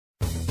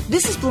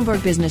This is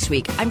Bloomberg Business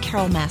Week. I'm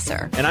Carol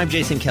Massar. And I'm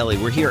Jason Kelly.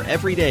 We're here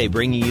every day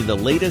bringing you the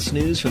latest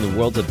news from the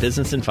worlds of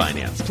business and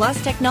finance.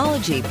 Plus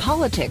technology,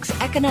 politics,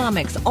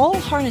 economics, all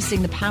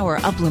harnessing the power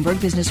of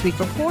Bloomberg Business Week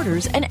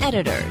reporters and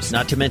editors.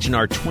 Not to mention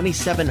our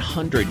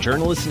 2,700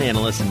 journalists and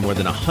analysts in more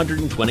than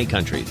 120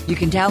 countries. You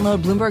can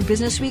download Bloomberg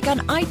Business Week on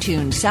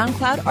iTunes,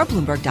 SoundCloud, or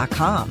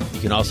Bloomberg.com.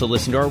 You can also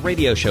listen to our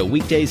radio show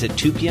weekdays at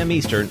 2 p.m.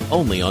 Eastern,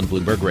 only on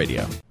Bloomberg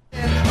Radio.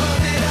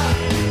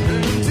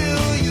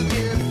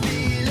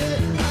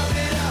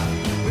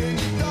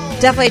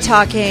 Definitely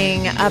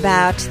talking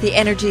about the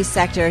energy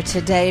sector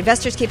today.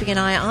 Investors keeping an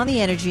eye on the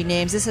energy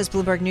names. This is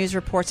Bloomberg News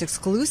reports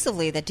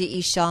exclusively that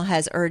D.E. Shaw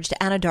has urged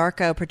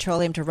Anadarko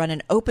Petroleum to run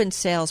an open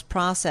sales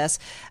process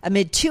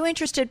amid two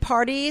interested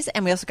parties.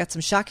 And we also got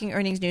some shocking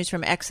earnings news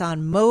from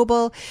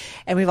ExxonMobil.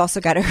 And we've also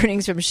got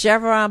earnings from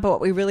Chevron. But what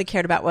we really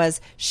cared about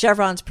was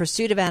Chevron's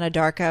pursuit of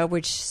Anadarko,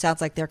 which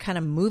sounds like they're kind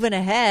of moving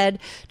ahead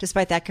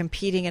despite that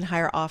competing and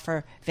higher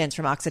offer, Vince,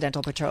 from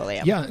Occidental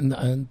Petroleum. Yeah,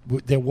 and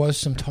there was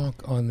some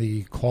talk on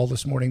the call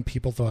this morning.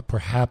 People thought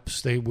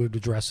perhaps they would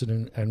address it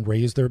and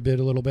raise their bid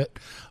a little bit.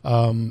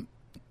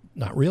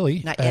 Not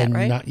really. Not yet,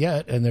 right? Not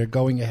yet. And they're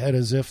going ahead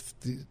as if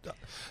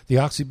the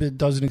Oxy bid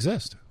doesn't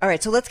exist. All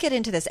right, so let's get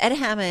into this. Ed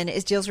Hammond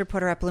is deals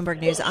reporter at Bloomberg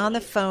News on the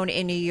phone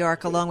in New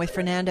York, along with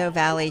Fernando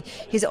Valle.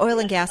 He's oil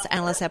and gas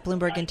analyst at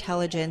Bloomberg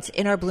Intelligence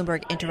in our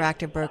Bloomberg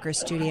Interactive Broker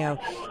studio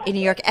in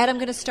New York. Ed, I'm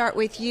going to start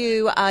with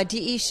you.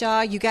 D.E.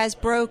 Shaw, you guys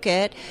broke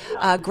it.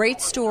 Great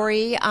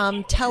story.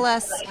 Tell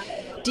us,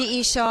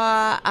 D.E.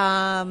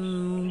 Shaw,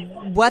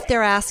 what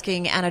they're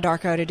asking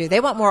Anadarko to do.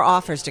 They want more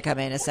offers to come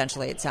in,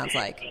 essentially, it sounds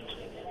like.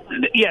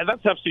 Yeah,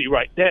 that's absolutely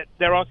right.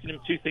 They're asking him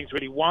two things,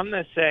 really. One,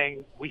 they're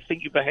saying, we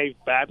think you behaved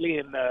badly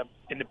in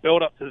the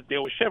build-up to the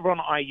deal with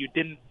Chevron, i.e. you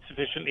didn't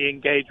sufficiently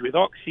engage with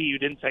Oxy, you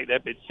didn't take their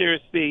bid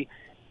seriously,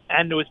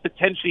 and there was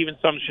potentially even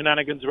some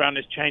shenanigans around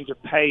this change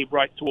of pay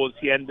right towards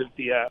the end of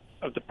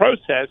the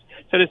process.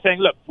 So they're saying,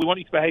 look, we want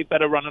you to behave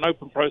better, run an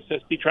open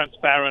process, be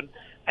transparent,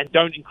 and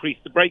don't increase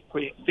the break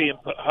fee and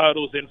put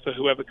hurdles in for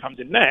whoever comes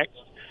in next.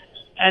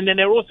 And then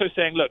they're also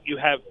saying, look, you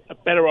have a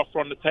better offer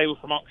on the table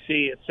from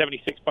Oxy at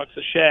 $76 a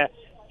share.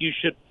 You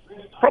should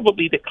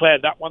probably declare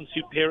that one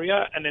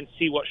superior and then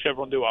see what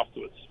Chevron do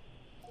afterwards.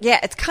 Yeah,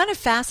 it's kind of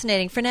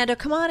fascinating. Fernando,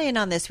 come on in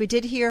on this. We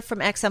did hear from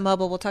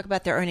ExxonMobil. We'll talk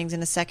about their earnings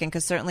in a second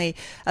because certainly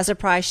a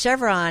surprise.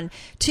 Chevron,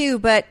 too,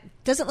 but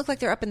doesn't look like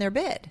they're up in their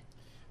bid.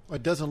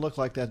 It doesn't look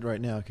like that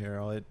right now,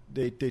 Carol.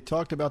 They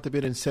talked about the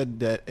bid and said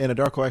that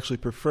Anadarko actually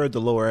preferred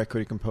the lower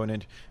equity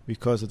component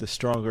because of the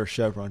stronger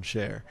Chevron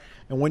share.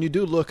 And when you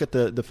do look at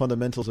the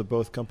fundamentals of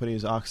both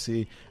companies,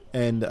 Oxy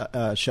and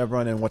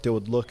Chevron, and what they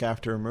would look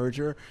after a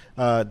merger,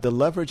 the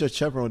leverage at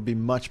Chevron would be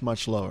much,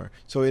 much lower.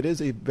 So it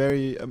is a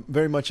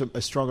very much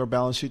a stronger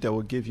balance sheet that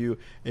will give you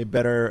a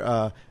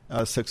better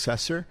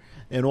successor.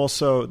 And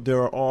also,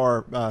 there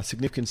are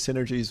significant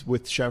synergies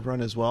with Chevron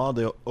as well.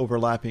 The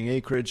overlapping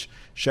acreage.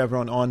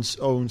 Chevron owns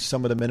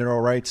some of the mineral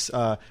rights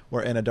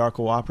where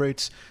Anadarko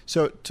operates.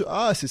 So to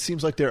us, it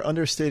seems like they're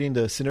understating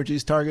the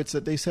synergies targets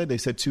that they said. They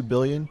said $2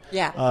 billion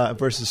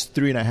versus $3.5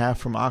 billion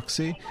from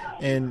Oxy.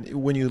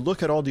 And when you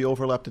look at all the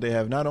overlap that they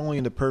have, not only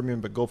in the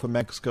Permian, but Gulf of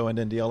Mexico and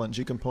then the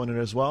LNG component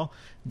as well,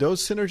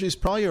 those synergies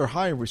probably are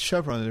higher with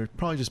Chevron. They're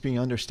probably just being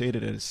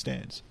understated as it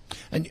stands.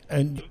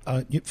 And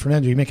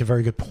Fernando, you make a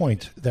very good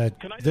point that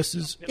this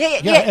is...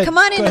 Yeah, come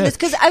on into this,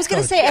 because I was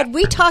going to say, Ed,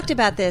 we talked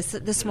about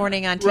this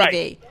morning on TV.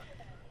 Right.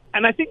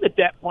 And I think the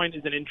debt point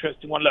is an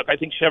interesting one. Look, I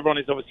think Chevron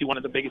is obviously one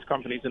of the biggest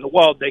companies in the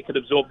world. They could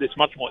absorb this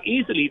much more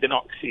easily than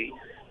Oxy.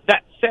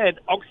 That said,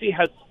 Oxy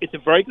it's a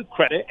very good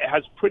credit. It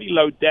has pretty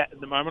low debt at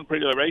the moment,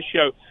 pretty low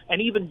ratio.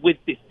 And even with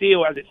this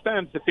deal as it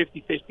stands, the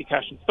 50-50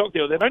 cash and stock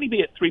deal, they'd only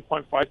be at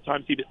 3.5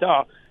 times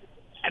EBITDA.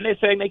 And they're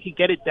saying they could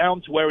get it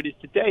down to where it is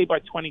today by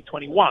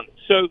 2021.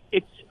 So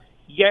it's,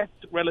 yes,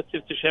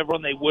 relative to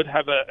Chevron, they would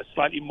have a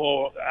slightly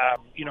more,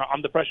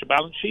 under pressure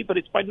balance sheet, but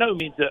it's by no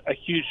means a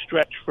huge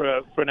stretch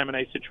for an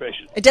M&A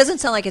situation. It doesn't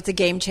sound like it's a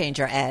game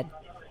changer, Ed.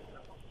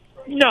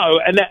 No,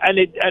 and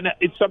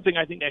it's something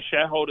I think their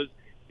shareholders,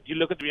 if you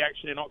look at the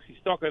reaction in Oxy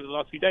stock over the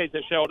last few days,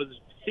 their shareholders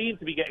seem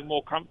to be getting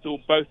more comfortable,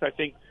 both, I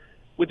think,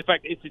 with the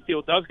fact that if the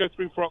deal does go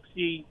through for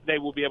Oxy, they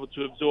will be able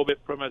to absorb it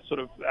from a sort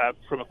of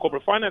from a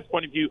corporate finance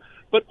point of view,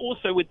 but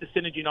also with the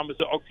synergy numbers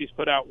that Oxy's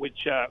put out,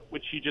 which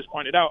you just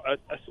pointed out, are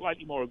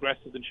slightly more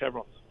aggressive than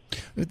Chevron's.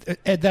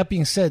 Ed, that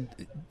being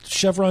said,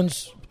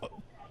 Chevron's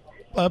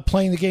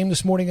playing the game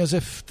this morning as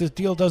if the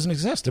deal doesn't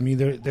exist. I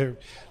mean,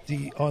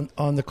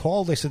 on the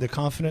call they said they're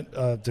confident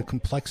the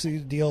complexity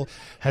of the deal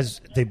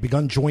they've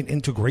begun joint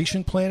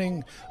integration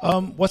planning.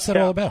 What's that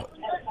all about?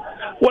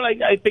 Well,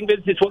 I think this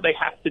is what they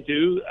have to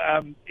do.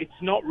 It's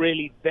not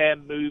really their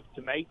move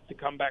to make to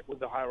come back with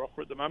the higher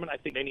offer at the moment. I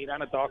think they need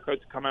Anadarko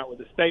to come out with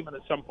a statement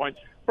at some point,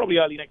 probably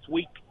early next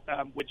week,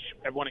 which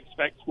everyone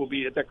expects will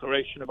be a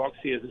declaration of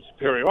Oxy as a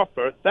superior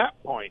offer. At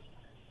that point,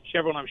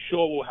 Chevron, I'm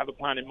sure, will have a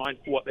plan in mind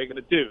for what they're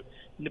going to do.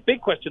 And the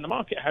big question the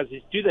market has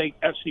is, do they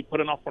actually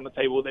put an offer on the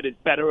table that is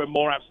better and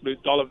more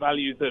absolute dollar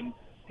value than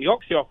the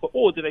Oxy offer,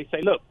 or do they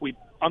say, look, we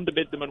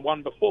underbid them and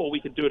won before, we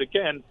can do it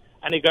again,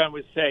 and they go and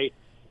would say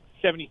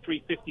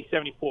 $73.50,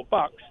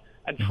 $74,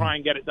 and try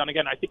and get it done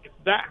again. I think if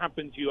that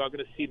happens, you are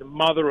going to see the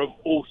mother of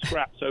all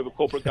scraps over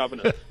corporate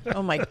governance.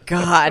 Oh, my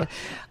God.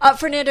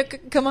 Fernando,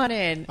 come on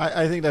in.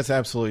 I think that's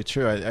absolutely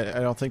true. I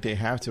don't think they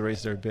have to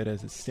raise their bid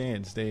as it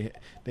stands. They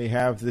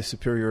have the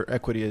superior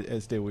equity,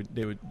 as they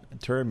would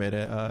term it,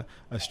 a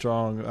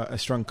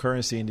strong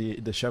currency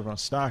in the Chevron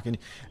stock, and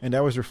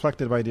that was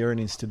reflected by the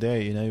earnings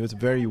today. It was a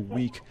very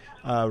weak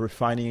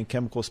refining and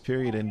chemicals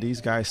period, and these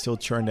guys still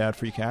churned out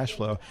free cash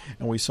flow,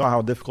 and we saw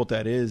how difficult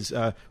that is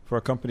for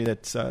a company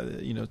that's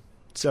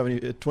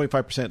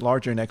 25%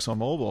 larger than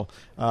ExxonMobil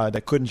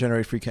that couldn't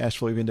generate free cash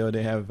flow even though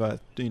they have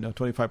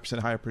 25%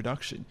 higher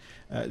production.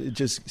 It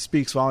just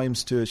speaks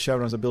volumes to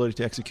Chevron's ability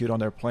to execute on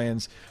their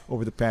plans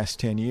over the past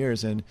 10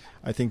 years, and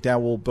I think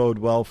that will bode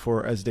well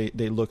for as they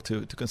look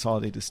to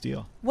consolidate this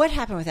deal. What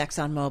happened with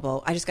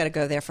ExxonMobil? I just got to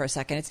go there for a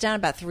second. It's down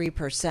about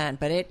 3%,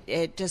 but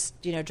it just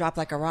dropped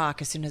like a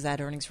rock as soon as that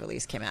earnings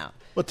release came out.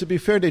 But to be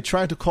fair, they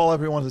tried to call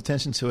everyone's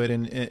attention to it,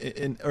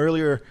 and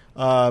earlier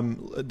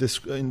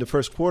in the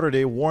first quarter,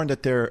 they warned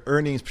that their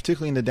earnings,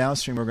 particularly in the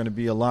downstream, are going to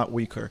be a lot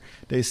weaker.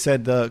 They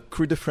said the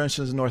crude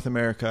differentials in North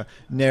America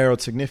narrowed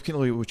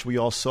significantly, which we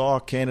all saw.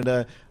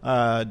 Canada,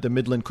 the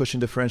Midland Cushing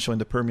differential in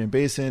the Permian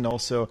Basin,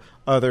 also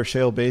other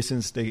shale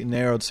basins, they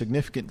narrowed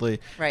significantly.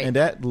 Right. And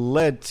that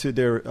led to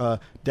their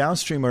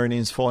downstream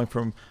earnings falling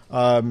from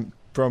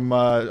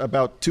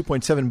about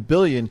 $2.7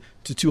 billion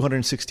to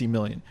 $260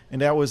 million,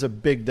 and that was a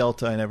big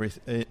delta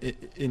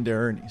in their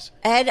earnings.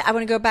 Ed, I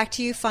want to go back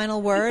to you.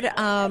 Final word.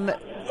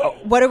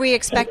 What are we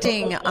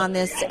expecting on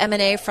this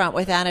M&A front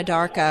with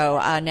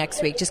Anadarko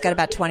next week? Just got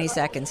about 20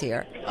 seconds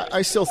here.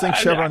 I still think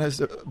Chevron has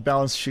a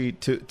balance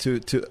sheet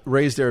to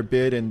raise their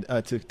bid and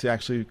to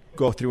actually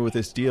go through with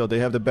this deal. They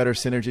have the better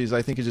synergies.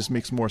 I think it just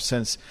makes more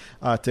sense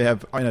to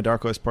have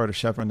Anadarko as part of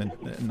Chevron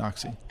than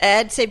Oxy.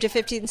 Ed, saved you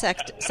 15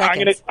 seconds. I'm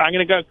going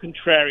to go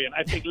contrarian.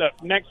 I think,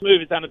 look, next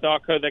move is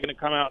Anadarko. They're going to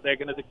come out. They're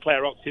going to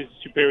declare Oxy's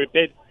superior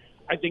bid.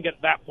 I think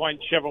at that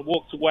point, Chevron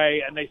walks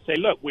away and they say,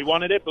 look, we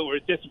wanted it, but we're a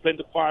disciplined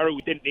acquirer.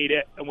 We didn't need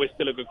it, and we're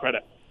still a good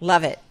credit.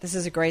 Love it. This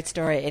is a great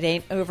story. It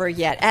ain't over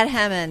yet. Ed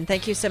Hammond,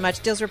 thank you so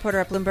much. Deals reporter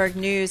at Bloomberg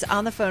News,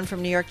 on the phone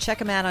from New York.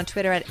 Check him out on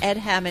Twitter at Ed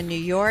Hammond New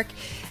York.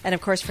 And,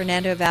 of course,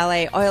 Fernando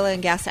Valle, oil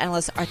and gas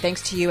analyst, our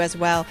thanks to you as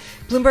well.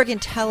 Bloomberg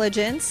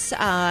Intelligence in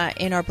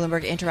our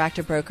Bloomberg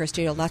Interactive Broker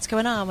studio. Lots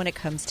going on when it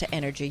comes to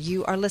energy.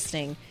 You are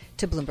listening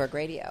to Bloomberg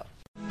Radio.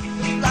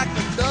 It's like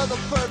another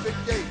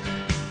perfect day.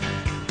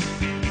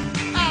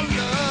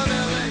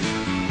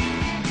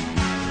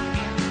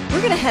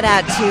 We're going to head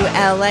out to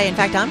L.A. In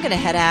fact, I'm going to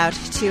head out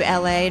to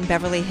L.A. and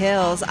Beverly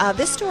Hills.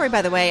 This story,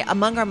 by the way,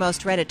 among our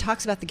most read, it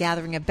talks about the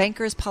gathering of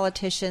bankers,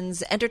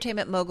 politicians,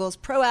 entertainment moguls,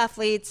 pro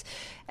athletes,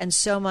 and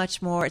so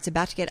much more. It's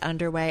about to get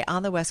underway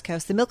on the West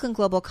Coast. The Milken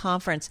Global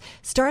Conference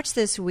starts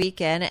this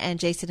weekend, and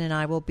Jason and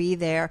I will be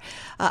there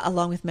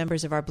along with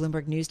members of our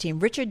Bloomberg News team.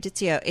 Richard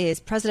Ditizio is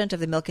president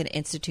of the Milken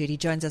Institute. He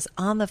joins us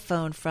on the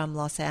phone from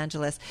Los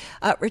Angeles.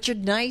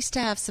 Richard, nice to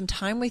have some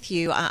time with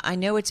you. I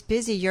know it's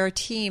busy. Your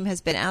team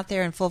has been out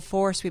there in full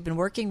force. We've been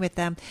working with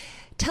them.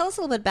 Tell us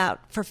a little bit about,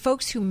 for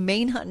folks who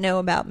may not know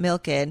about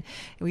Milken,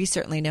 we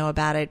certainly know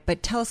about it,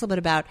 but tell us a little bit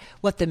about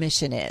what the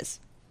mission is.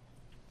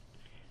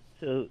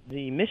 So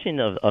the mission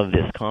of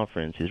this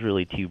conference is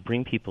really to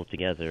bring people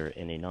together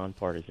in a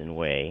nonpartisan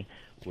way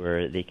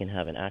where they can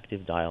have an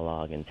active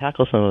dialogue and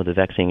tackle some of the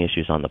vexing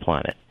issues on the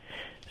planet.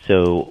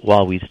 So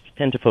while we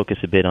tend to focus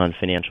a bit on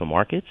financial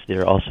markets,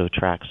 there are also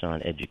tracks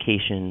on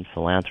education,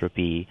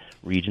 philanthropy,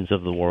 regions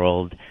of the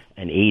world,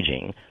 and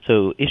aging.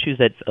 So issues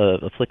that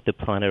afflict the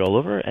planet all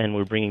over, and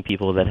we're bringing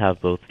people that have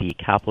both the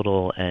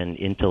capital and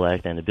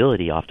intellect and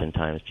ability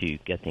oftentimes to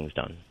get things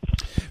done.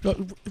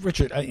 Well,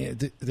 Richard,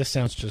 this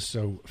sounds just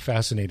so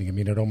fascinating. I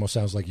mean, it almost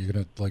sounds like you're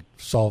going to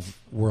solve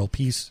world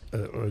peace.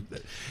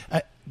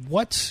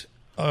 What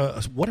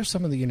are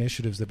some of the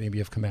initiatives that maybe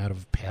have come out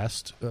of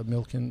past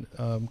Milken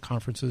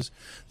conferences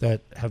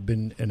that have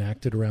been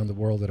enacted around the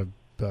world that have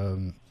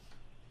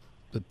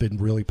been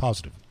really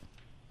positive?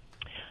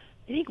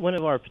 I think one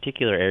of our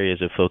particular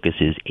areas of focus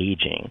is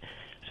aging.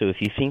 So if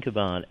you think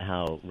about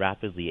how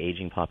rapidly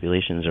aging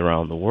populations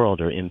around the world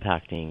are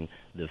impacting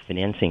the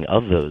financing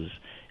of those,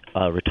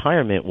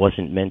 retirement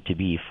wasn't meant to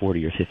be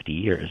 40 or 50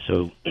 years.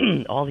 So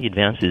all the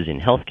advances in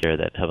healthcare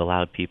that have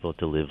allowed people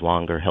to live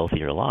longer,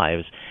 healthier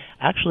lives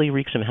actually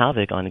wreak some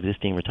havoc on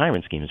existing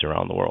retirement schemes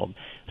around the world.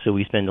 So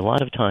we spend a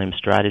lot of time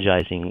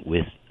strategizing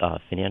with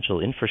financial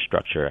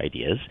infrastructure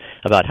ideas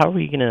about how are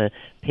we going to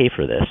pay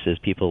for this as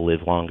people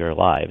live longer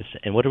lives,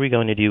 and what are we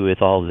going to do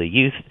with all the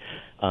youth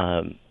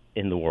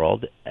in the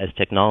world as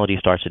technology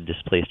starts to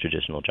displace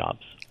traditional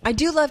jobs. I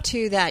do love,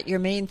 too, that your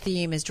main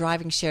theme is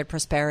driving shared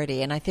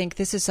prosperity, and I think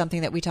this is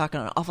something that we talk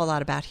an awful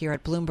lot about here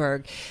at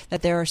Bloomberg,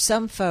 that there are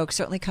some folks,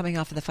 certainly coming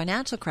off of the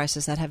financial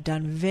crisis, that have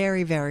done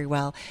very, very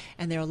well,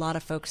 and there are a lot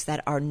of folks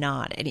that are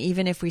not. And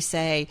even if we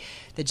say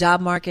the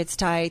job market's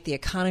tight, the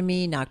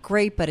economy not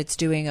great, but it's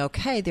doing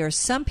okay, there are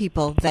some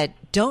people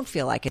that don't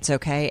feel like it's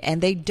okay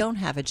and they don't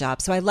have a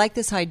job. So I like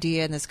this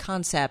idea and this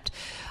concept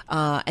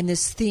and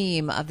this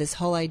theme of this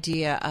whole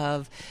idea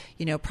of,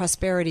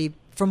 prosperity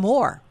for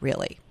more,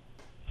 really.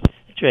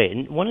 That's right.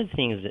 And one of the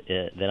things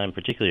that I'm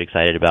particularly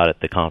excited about at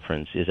the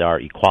conference is our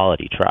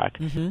equality track.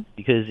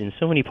 Because in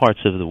so many parts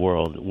of the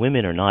world,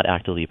 women are not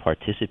actively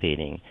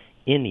participating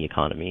in the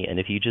economy. And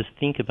if you just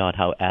think about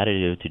how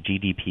additive to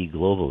GDP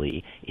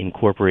globally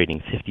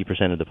incorporating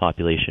 50% of the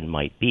population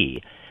might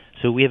be.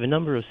 So we have a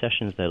number of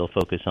sessions that will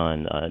focus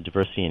on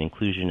diversity and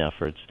inclusion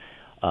efforts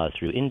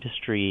through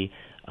industry,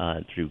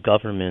 through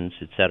governments,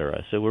 et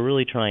cetera. So we're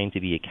really trying to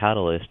be a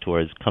catalyst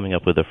towards coming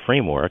up with a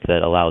framework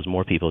that allows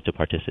more people to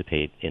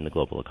participate in the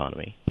global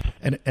economy.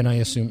 And I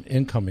assume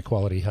income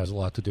equality has a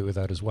lot to do with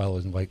that as well,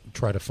 and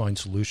try to find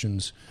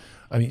solutions.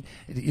 I mean,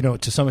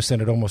 to some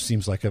extent, it almost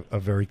seems like a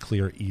very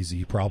clear,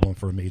 easy problem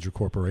for a major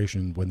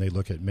corporation when they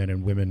look at men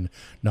and women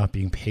not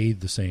being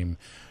paid the same.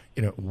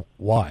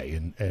 Why?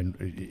 And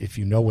if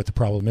you know what the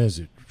problem is,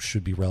 it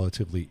should be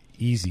relatively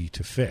easy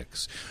to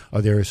fix.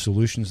 Are there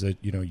solutions that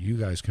you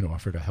guys can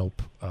offer to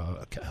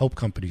help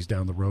companies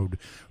down the road,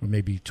 or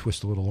maybe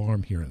twist a little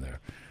arm here and there?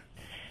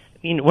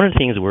 One of the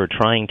things we're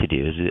trying to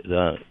do is,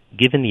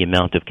 given the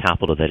amount of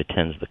capital that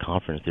attends the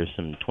conference, there's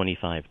some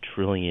 $25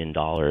 trillion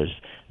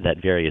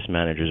that various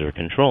managers are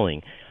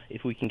controlling.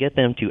 If we can get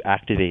them to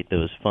activate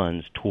those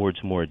funds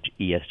towards more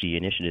ESG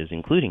initiatives,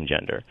 including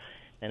gender.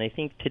 And I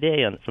think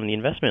today, from the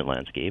investment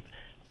landscape,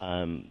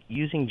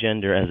 using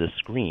gender as a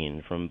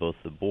screen from both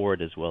the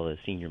board as well as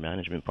senior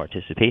management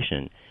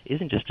participation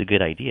isn't just a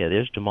good idea.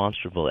 There's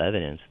demonstrable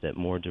evidence that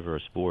more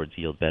diverse boards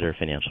yield better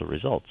financial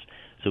results.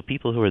 So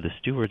people who are the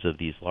stewards of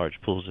these large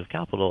pools of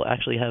capital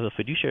actually have a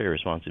fiduciary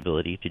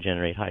responsibility to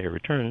generate higher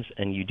returns,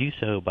 and you do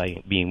so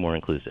by being more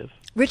inclusive.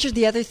 Richard,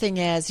 the other thing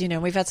is,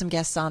 we've had some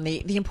guests on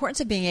the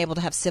importance of being able to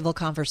have civil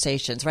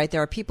conversations, right?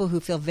 There are people who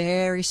feel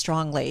very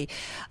strongly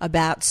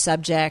about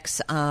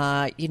subjects,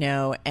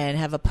 and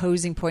have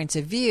opposing points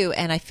of view.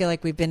 And I feel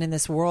like we've been in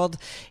this world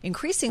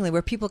increasingly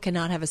where people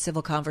cannot have a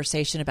civil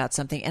conversation about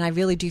something. And I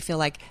really do feel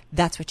like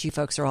that's what you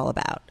folks are all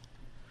about.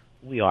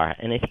 We are,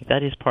 and I think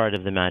that is part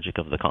of the magic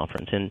of the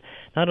conference, and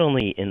not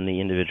only in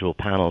the individual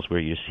panels where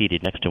you're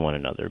seated next to one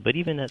another, but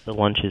even at the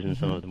lunches and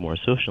some of the more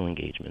social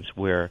engagements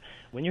where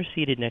when you're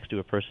seated next to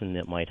a person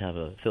that might have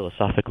a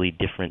philosophically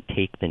different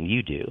take than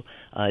you do,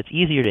 it's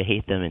easier to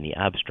hate them in the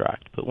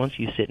abstract, but once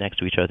you sit next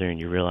to each other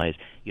and you realize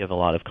you have a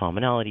lot of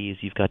commonalities,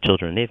 you've got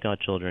children, they've got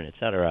children,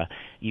 etc.,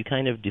 you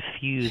kind of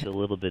diffuse a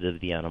little bit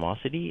of the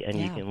animosity, and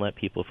you can let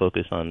people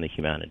focus on the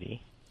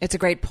humanity. It's a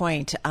great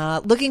point.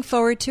 Looking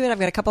forward to it. I've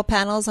got a couple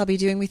panels I'll be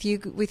doing with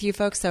you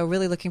folks, so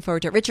really looking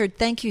forward to it. Richard,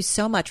 thank you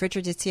so much.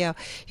 Richard Ditizio,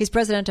 he's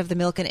president of the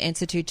Milken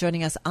Institute,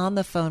 joining us on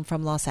the phone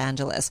from Los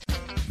Angeles.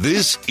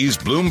 This is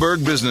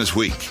Bloomberg Business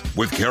Week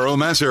with Carol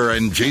Massar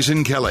and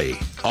Jason Kelly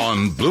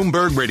on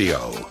Bloomberg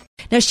Radio.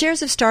 Now,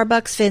 shares of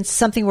Starbucks, Vince,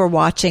 something we're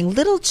watching.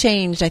 Little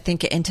changed, I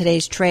think, in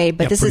today's trade,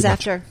 but this is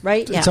after,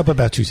 right? It's up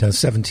about 2 cents,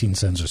 17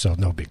 cents or so.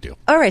 No big deal.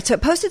 All right, so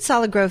it posted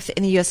solid growth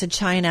in the U.S. and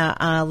China.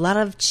 A lot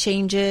of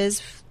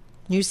changes.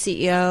 New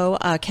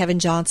CEO, Kevin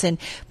Johnson.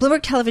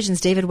 Bloomberg Television's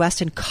David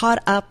Westin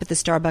caught up with the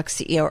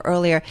Starbucks CEO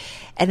earlier,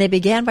 and they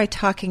began by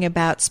talking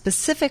about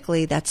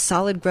specifically that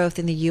solid growth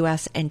in the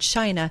U.S. and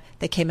China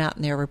that came out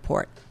in their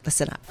report.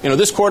 Listen up.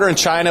 This quarter in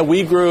China,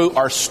 we grew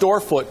our store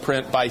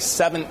footprint by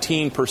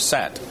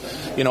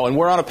 17%. And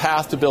we're on a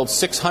path to build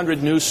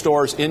 600 new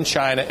stores in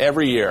China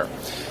every year.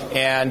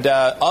 And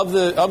of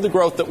the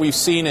growth that we've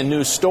seen in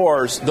new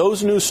stores,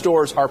 those new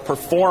stores are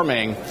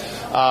performing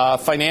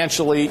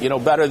financially,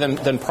 better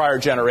than prior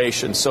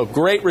generations. So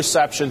great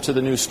reception to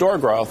the new store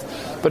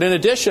growth. But in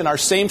addition, our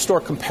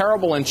same-store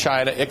comparable in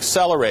China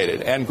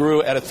accelerated and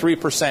grew at a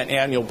 3%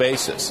 annual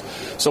basis.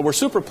 So we're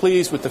super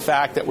pleased with the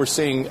fact that we're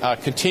seeing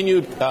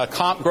continued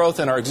comp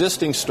growth in our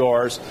existing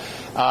stores.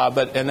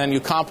 And then you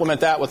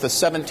complement that with a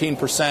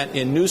 17%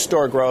 in new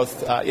store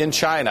growth in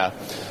China.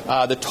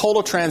 The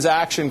total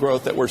transaction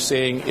growth that we're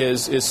seeing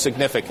is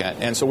significant.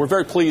 And so we're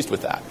very pleased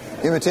with that.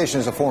 Imitation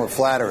is a form of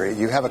flattery.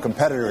 You have a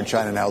competitor in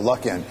China now,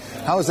 Luckin.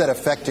 How is that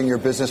affecting your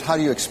business? How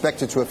do you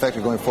expect it to affect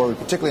it going forward,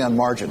 particularly on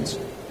margins?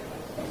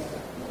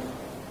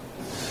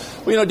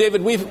 Well,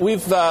 David,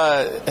 we've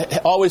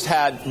always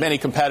had many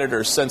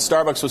competitors since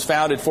Starbucks was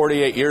founded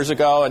 48 years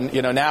ago, and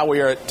now we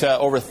are at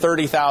over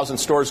 30,000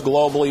 stores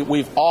globally.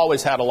 We've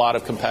always had a lot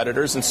of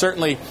competitors, and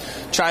certainly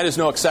China is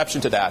no exception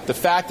to that. The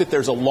fact that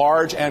there's a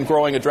large and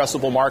growing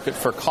addressable market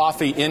for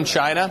coffee in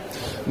China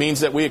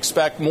means that we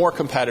expect more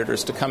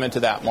competitors to come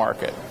into that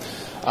market.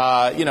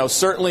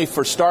 Certainly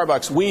for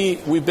Starbucks,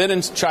 we've been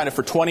in China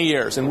for 20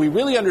 years, and we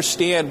really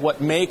understand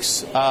what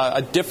makes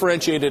a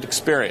differentiated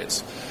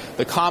experience.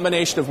 The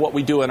combination of what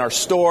we do in our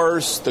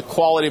stores, the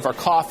quality of our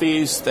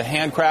coffees, the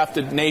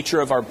handcrafted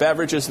nature of our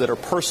beverages that are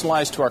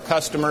personalized to our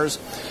customers,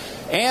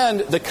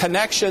 and the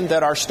connection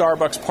that our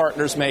Starbucks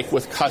partners make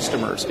with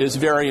customers is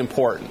very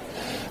important.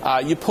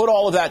 You put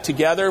all of that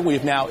together,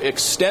 we've now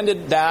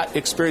extended that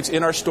experience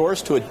in our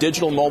stores to a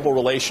digital mobile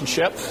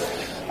relationship.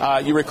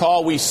 You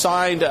recall we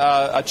signed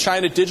a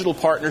China digital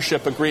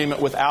partnership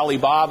agreement with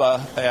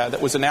Alibaba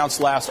that was announced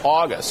last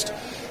August.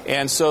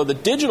 And so the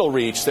digital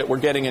reach that we're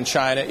getting in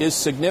China is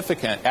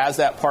significant as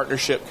that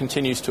partnership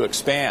continues to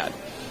expand.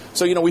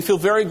 So, we feel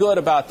very good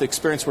about the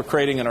experience we're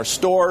creating in our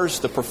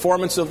stores, the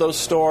performance of those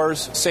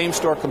stores,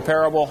 same-store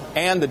comparable,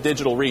 and the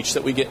digital reach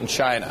that we get in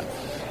China.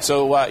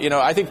 So,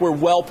 I think we're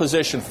well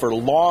positioned for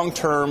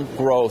long-term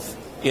growth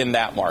in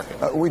that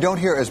market. We don't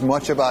hear as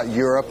much about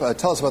Europe.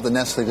 Tell us about the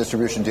Nestle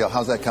distribution deal.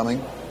 How's that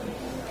coming?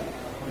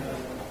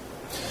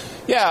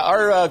 Yeah,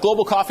 our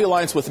global coffee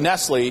alliance with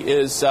Nestle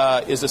is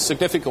a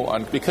significant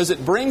one because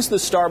it brings the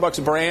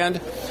Starbucks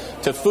brand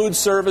to food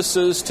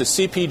services, to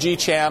CPG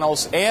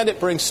channels, and it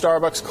brings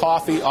Starbucks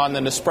coffee on the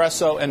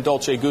Nespresso and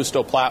Dolce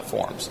Gusto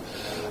platforms.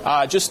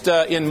 Just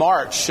in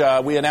March,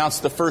 we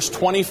announced the first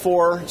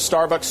 24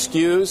 Starbucks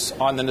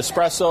SKUs on the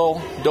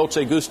Nespresso,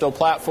 Dolce Gusto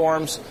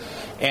platforms,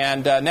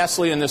 and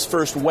Nestle in this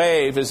first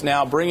wave is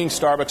now bringing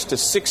Starbucks to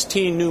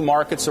 16 new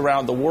markets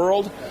around the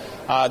world.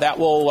 That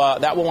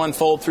will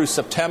unfold through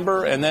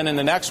September, and then in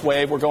the next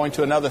wave, we're going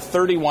to another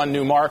 31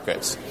 new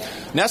markets.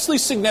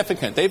 Nestle's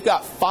significant. They've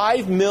got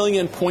 5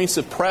 million points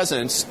of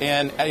presence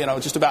in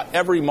just about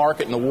every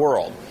market in the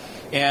world.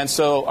 And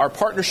so our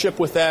partnership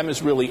with them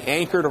is really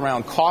anchored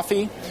around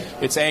coffee.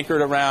 It's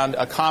anchored around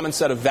a common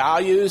set of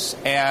values,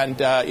 and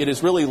it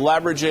is really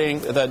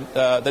leveraging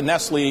the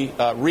Nestle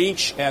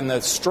reach and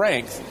the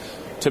strength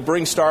to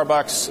bring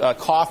Starbucks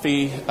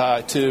coffee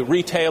to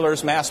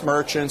retailers, mass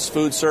merchants,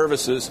 food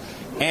services,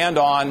 and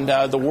on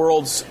the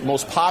world's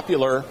most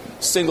popular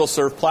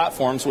single-serve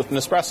platforms with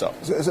Nespresso.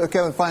 So,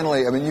 Kevin,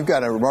 finally, you've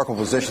got a remarkable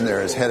position there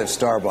as head of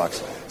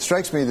Starbucks. It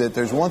strikes me that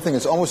there's one thing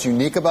that's almost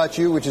unique about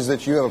you, which is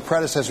that you have a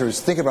predecessor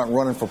who's thinking about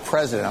running for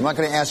president. I'm not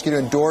going to ask you to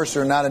endorse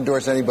or not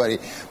endorse anybody,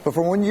 but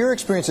from when your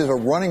experiences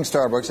of running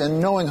Starbucks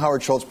and knowing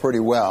Howard Schultz pretty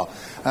well,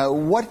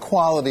 what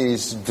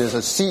qualities does a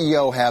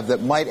CEO have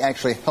that might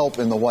actually help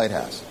in the White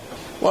House?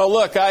 Well,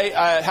 look,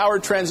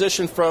 Howard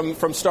transitioned from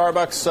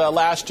Starbucks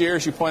last year,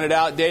 as you pointed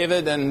out,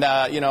 David, and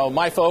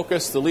my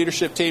focus, the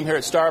leadership team here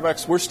at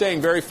Starbucks, we're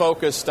staying very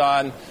focused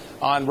on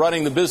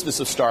running the business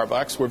of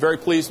Starbucks. We're very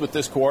pleased with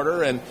this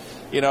quarter, and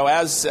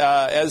as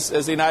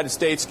the United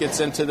States gets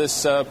into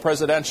this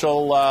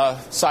presidential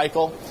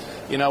cycle,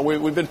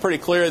 we've been pretty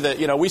clear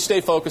that we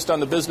stay focused on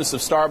the business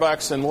of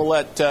Starbucks, and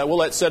we'll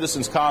let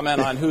citizens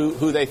comment on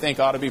who they think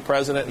ought to be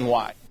president and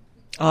why.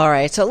 All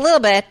right. So a little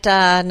bit,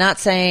 not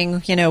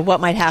saying, what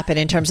might happen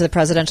in terms of the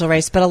presidential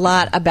race, but a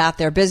lot about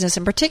their business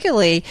and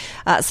particularly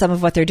some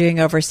of what they're doing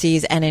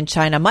overseas and in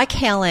China. Mike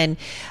Halen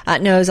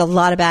knows a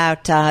lot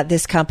about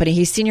this company.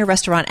 He's senior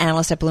restaurant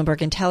analyst at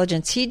Bloomberg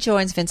Intelligence. He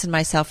joins Vincent and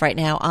myself right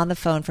now on the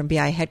phone from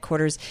BI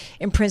headquarters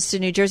in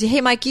Princeton, New Jersey.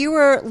 Hey, Mike, you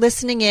were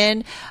listening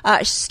in.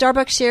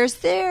 Starbucks shares,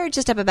 they're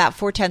just up about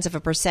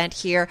 0.4%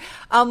 here.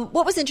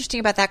 What was interesting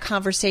about that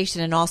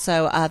conversation and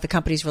also the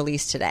company's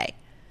release today?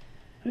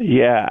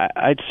 Yeah,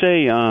 I'd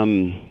say,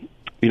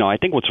 I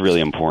think what's really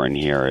important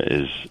here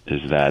is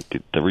that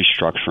the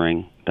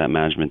restructuring that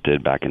management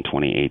did back in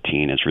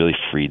 2018 has really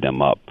freed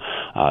them up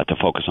to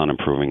focus on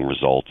improving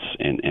results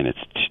in its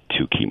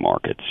two key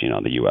markets,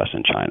 the U.S.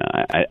 and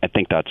China. I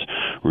think that's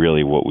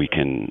really what we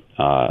can,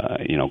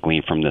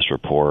 glean from this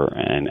report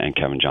and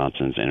Kevin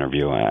Johnson's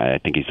interview. I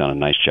think he's done a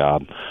nice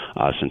job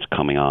since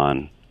coming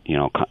on.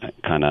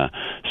 Kind of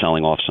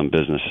selling off some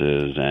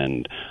businesses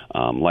and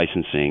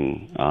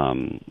licensing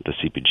the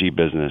CPG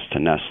business to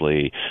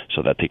Nestle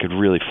so that they could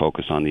really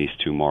focus on these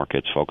two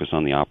markets, focus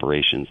on the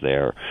operations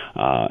there,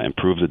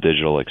 improve the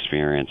digital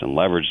experience, and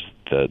leverage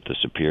the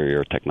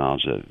superior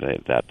technology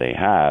that they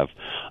have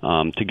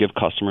to give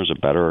customers a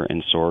better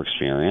in-store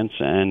experience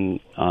and,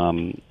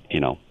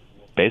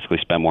 basically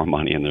spend more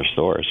money in their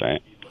stores,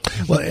 right?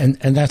 Well,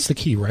 and that's the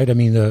key, right?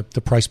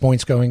 The price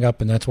point's going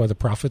up, and that's why the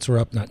profits are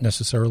up, not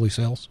necessarily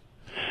sales.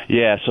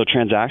 Yeah, so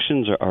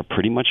transactions are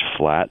pretty much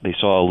flat. They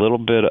saw a little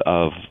bit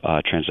of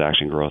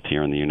transaction growth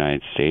here in the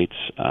United States,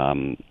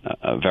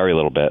 a very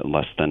little bit,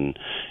 less than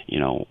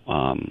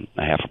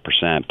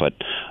 0.5%. But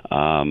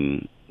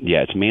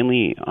it's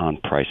mainly on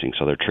pricing.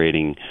 So they're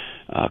trading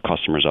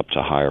customers up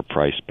to higher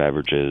priced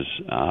beverages.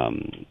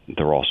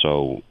 They're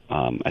also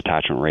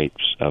attachment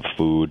rates of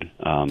food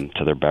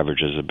to their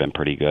beverages have been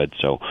pretty good.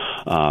 So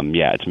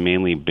it's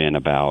mainly been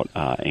about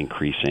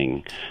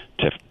increasing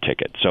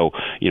ticket. So,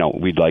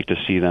 we'd like to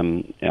see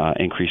them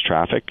increase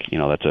traffic.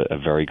 That's a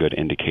very good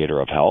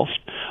indicator of health.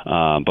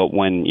 But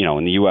when,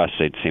 in the U.S.,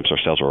 same-store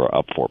sales were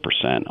up 4%,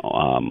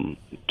 2%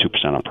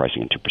 on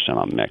pricing and 2%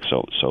 on mix.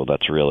 So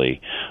that's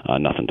really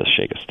nothing to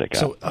shake a stick at.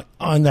 So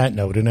on that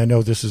note, and I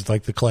know this is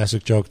like the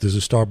classic joke, there's a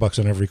Starbucks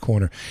on every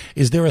corner.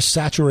 Is there a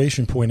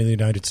saturation point in the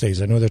United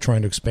States? I know they're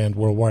trying to expand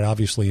worldwide,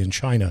 obviously in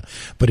China,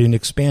 but in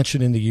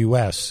expansion in the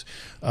U.S.,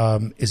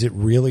 is it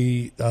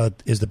really,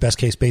 is the best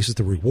case basis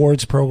the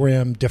rewards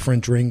program,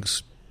 different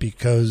drinks,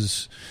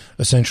 because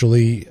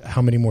essentially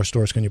how many more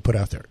stores can you put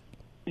out there?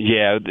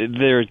 Yeah,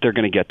 they're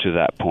going to get to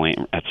that point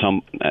at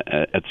some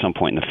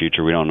point in the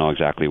future. We don't know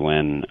exactly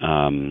when.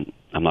 I'm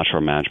not sure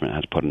management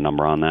has put a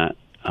number on that.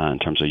 in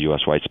terms of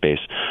U.S. white space.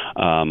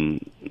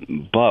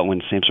 But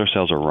when same-store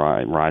sales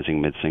are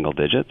rising mid-single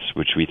digits,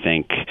 which we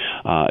think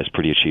is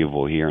pretty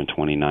achievable here in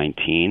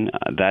 2019,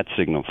 that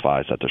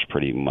signifies that there's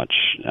pretty much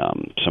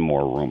some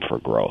more room for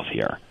growth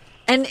here.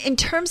 And in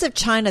terms of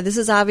China, this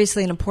is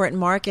obviously an important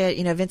market.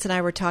 You know, Vince and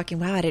I were talking,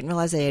 wow, I didn't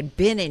realize they had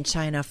been in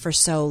China for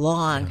so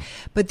long. Yeah.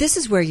 But this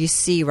is where you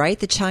see, right,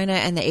 the China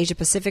and the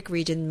Asia-Pacific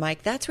region,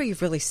 Mike, that's where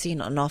you've really seen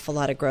an awful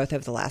lot of growth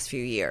over the last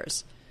few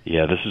years.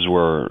 Yeah, this is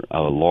where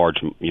a large,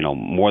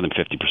 more than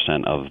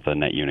 50% of the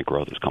net unit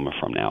growth is coming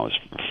from now is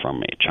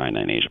from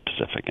China and Asia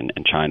Pacific,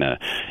 and China,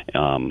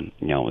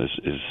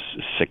 is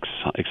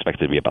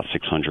expected to be about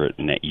 600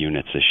 net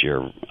units this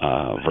year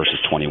versus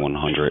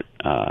 2,100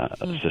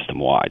 system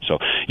wide. So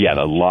yeah,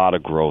 a lot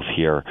of growth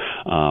here.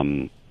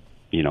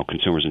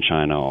 Consumers in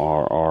China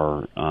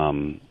are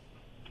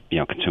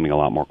consuming a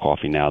lot more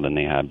coffee now than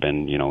they had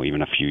been,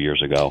 even a few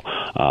years ago.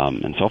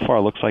 And so far,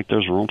 it looks like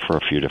there's room for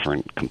a few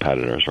different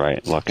competitors,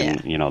 right?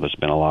 There's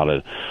been a lot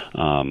of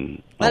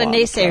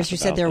naysayers who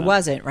said there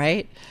wasn't,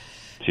 right?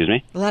 Excuse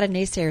me? A lot of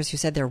naysayers who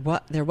said there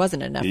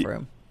wasn't enough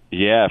room.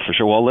 Yeah, for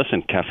sure. Well,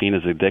 listen, caffeine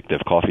is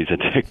addictive. Coffee's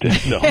addictive.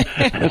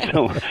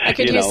 So I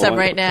could use some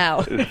right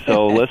now.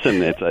 So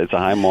listen, it's a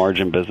high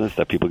margin business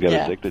that people get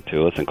addicted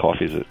to. Listen,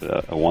 coffee's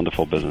a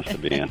wonderful business to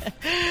be in.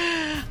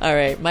 All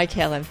right, Mike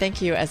Halen,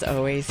 thank you as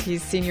always.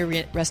 He's Senior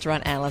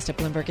Restaurant Analyst at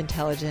Bloomberg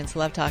Intelligence.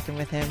 Love talking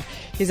with him.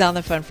 He's on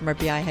the phone from our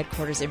BI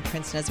headquarters in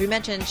Princeton. As we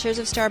mentioned, shares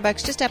of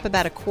Starbucks just up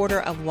about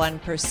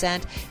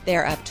 0.25%. They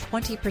are up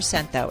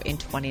 20%, though, in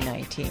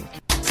 2019.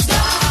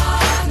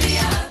 Start me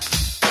up.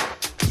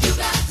 You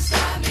got to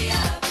start me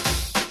up.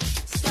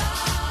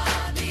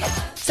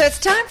 So it's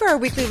time for our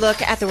weekly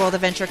look at the world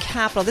of venture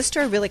capital. This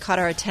story really caught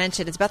our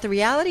attention. It's about the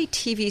reality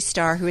TV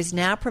star who is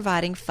now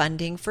providing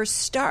funding for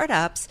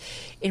startups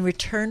in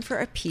return for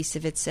a piece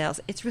of its sales.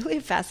 It's really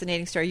a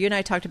fascinating story. You and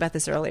I talked about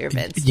this earlier,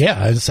 Vince.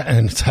 Yeah,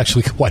 and it's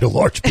actually quite a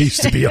large piece,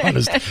 to be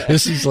honest.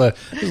 This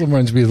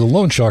reminds me of the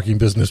loan sharking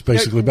business,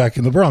 basically, back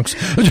in the Bronx.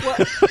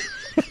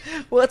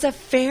 Well, it's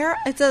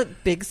a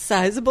big,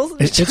 sizable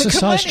It's a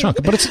size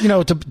chunk. But it's,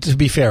 to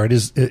be fair, it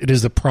is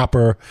the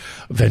proper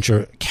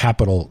venture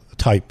capital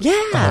type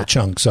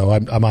chunk. So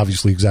I'm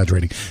obviously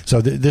exaggerating.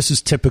 So this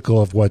is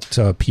typical of what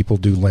people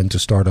do lend to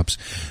startups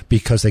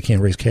because they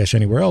can't raise cash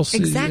anywhere else.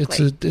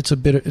 Exactly. It's a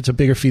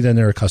bigger fee than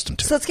they're accustomed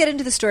to. So let's get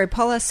into the story.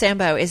 Paula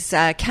Sambo is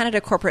Canada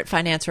corporate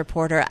finance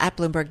reporter at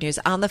Bloomberg News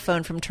on the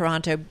phone from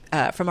Toronto,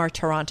 from our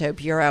Toronto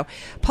bureau.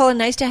 Paula,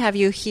 nice to have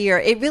you here.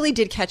 It really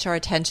did catch our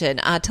attention.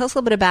 Tell us a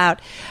little bit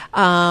about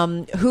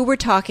who we're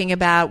talking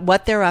about,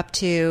 what they're up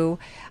to,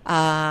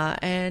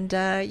 and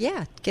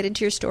get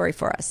into your story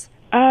for us.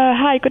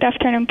 Hi, good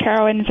afternoon,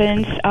 Carol and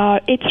Vince.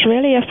 It's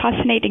really a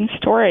fascinating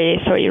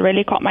story, so it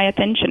really caught my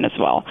attention as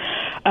well.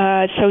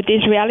 So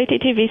this reality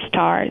TV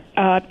star,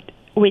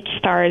 which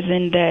stars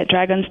in the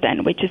Dragon's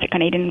Den, which is a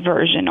Canadian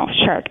version of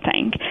Shark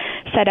Tank,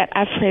 said that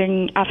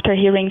after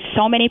hearing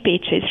so many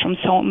pitches from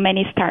so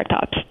many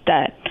startups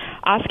that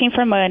asking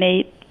for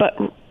money, but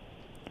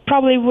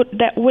probably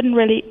wouldn't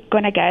really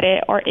going to get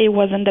it, or it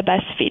wasn't the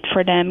best fit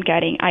for them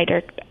getting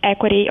either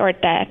equity or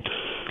debt.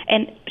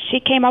 And she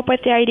came up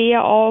with the idea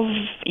of,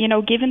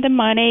 giving them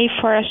money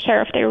for a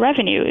share of their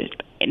revenue.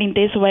 And in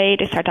this way,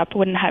 the startup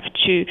wouldn't have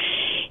to,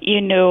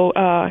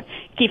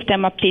 give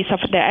them a piece of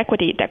the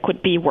equity that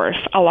could be worth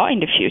a lot in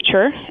the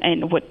future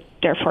and would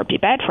therefore be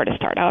bad for the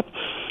startup,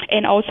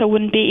 and also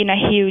wouldn't be in a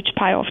huge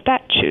pile of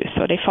debt too.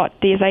 So they thought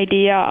this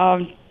idea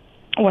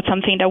was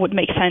something that would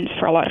make sense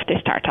for a lot of the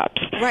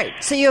startups. Right.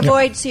 So you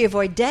avoid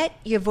debt,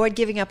 you avoid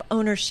giving up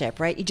ownership,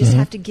 right? You just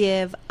have to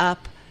give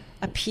up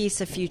a piece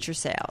of future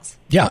sales.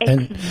 Yeah,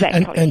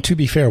 exactly. and to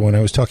be fair, when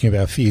I was talking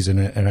about fees, and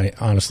I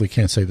honestly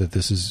can't say that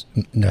this is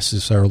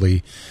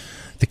necessarily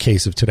the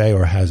case of today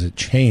or has it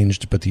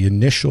changed, but the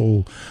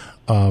initial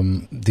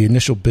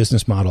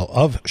business model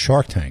of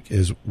Shark Tank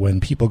is when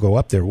people go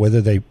up there,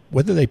 whether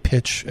they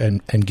pitch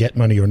and get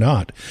money or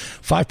not,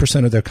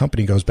 5% of their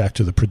company goes back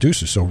to the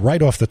producer. So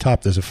right off the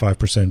top, there's a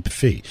 5%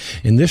 fee.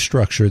 In this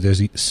structure,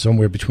 there's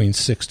somewhere between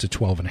 6 to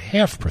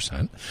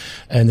 12.5%,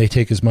 and they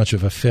take as much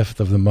of a fifth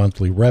of the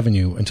monthly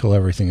revenue until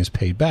everything is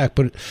paid back.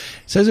 But it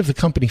says if the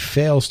company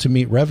fails to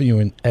meet revenue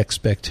and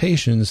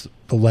expectations,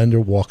 the lender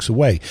walks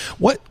away.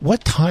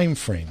 What time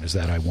frame is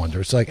that, I wonder?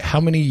 It's like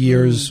how many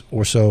years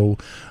or so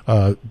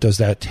does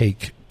that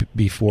take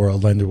before a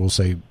lender will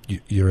say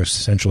you're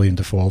essentially in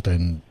default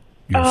and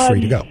you're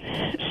free to go?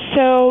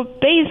 So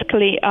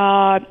basically,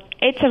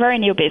 it's a very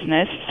new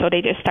business. So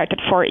they just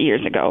started 4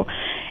 years ago.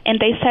 And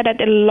they said that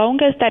the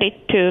longest that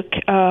it took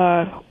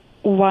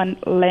one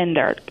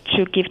lender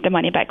to give the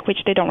money back, which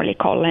they don't really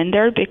call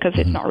lender because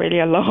it's not really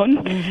a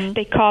loan.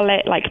 They call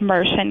it like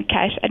merchant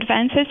cash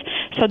advances.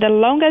 So the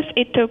longest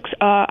it took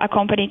a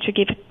company to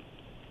give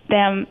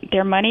them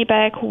their money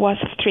back was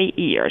 3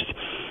 years.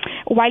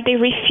 while they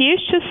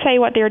refused to say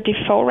what their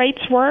default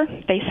rates were,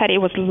 they said it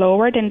was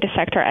lower than the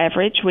sector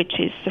average, which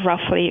is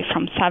roughly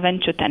from 7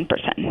 to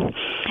 10%.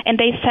 And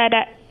they said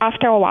that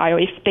after a while,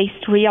 if they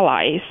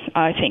realize,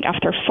 I think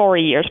after 4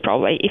 years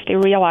probably, if they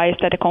realize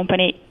that the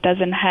company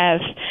doesn't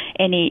have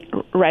any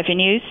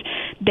revenues,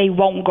 they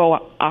won't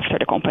go after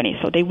the company.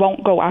 So they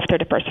won't go after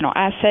the personal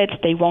assets,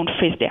 they won't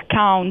freeze the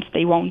accounts,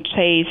 they won't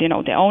chase,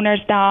 the owners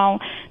down.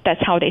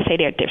 That's how they say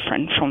they're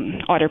different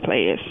from other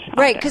players.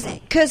 Right,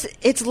 because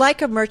it's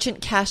like a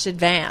merchant cash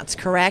advance,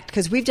 correct?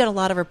 Because we've done a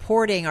lot of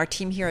reporting. Our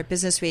team here at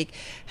Business Week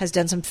has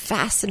done some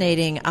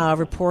fascinating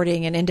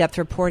reporting and in-depth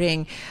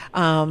reporting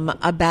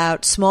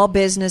about small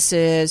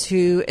businesses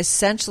who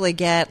essentially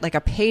get like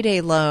a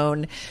payday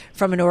loan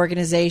from an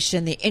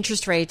organization. The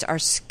interest rates are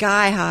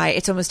sky high.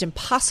 It's almost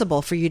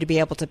impossible for you to be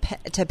able to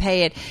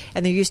pay it.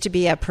 And there used to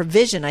be a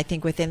provision, I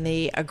think, within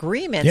the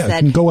agreements that it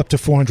can go up to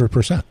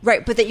 400%.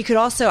 Right, but that you could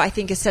also, I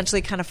think,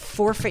 essentially kind of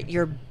forfeit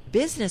your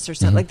business or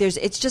something.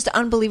 Mm-hmm. It's just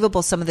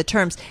unbelievable, some of the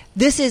terms.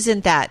 This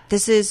isn't that.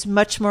 This is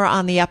much more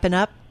on the up and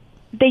up.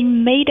 They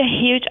made a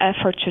huge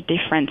effort to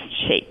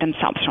differentiate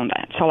themselves from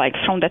that. So,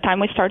 from the time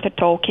we started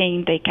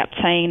talking, they kept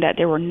saying that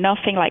they were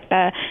nothing like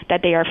that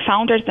they are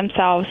founders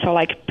themselves. So,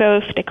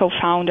 both the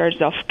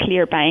co-founders of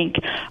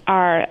ClearBank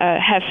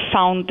have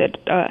founded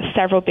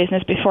several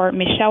businesses before.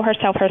 Michelle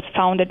herself has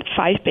founded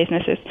 5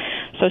 businesses.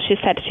 So she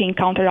said she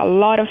encountered a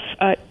lot of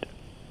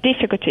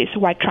difficulties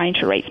while trying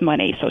to raise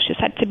money. So she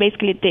said she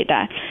basically did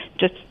that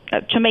just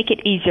to make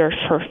it easier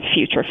for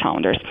future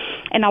founders.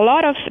 And a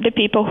lot of the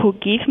people who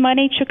give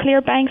money to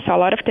ClearBank, so a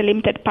lot of the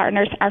limited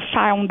partners are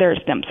founders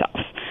themselves.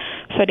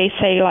 So they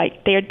say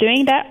they're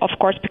doing that, of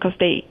course, because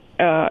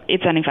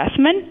it's an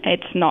investment.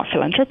 It's not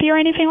philanthropy or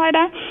anything like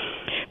that.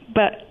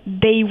 But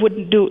they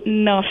would do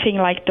nothing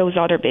like those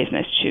other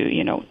businesses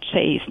to,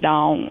 chase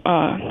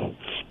down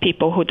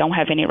people who don't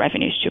have any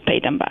revenues to pay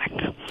them back.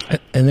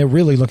 And they're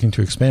really looking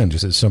to expand.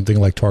 Is it something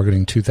like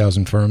targeting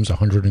 2,000 firms,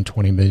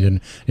 $120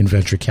 million in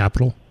venture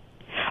capital?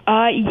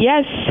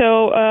 Yes.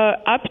 So,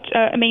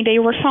 they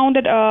were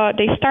founded,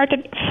 they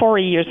started 4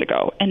 years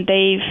ago, and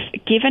they've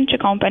given to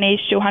companies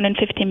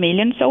 $250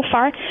 million so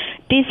far.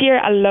 This year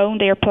alone,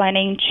 they are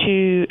planning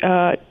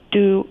to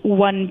do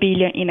 $1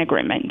 billion in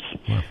agreements.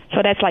 Wow.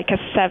 So that's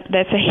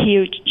that's a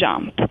huge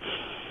jump.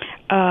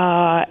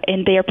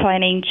 And they are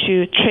planning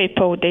to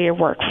triple their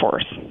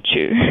workforce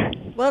too.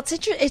 Well,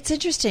 it's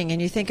interesting,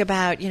 and you think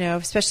about,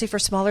 especially for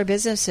smaller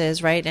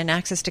businesses, right, and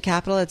access to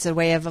capital. It's a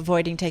way of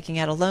avoiding taking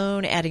out a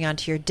loan, adding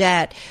onto your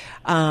debt,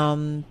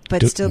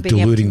 but still being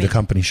diluting able to the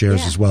company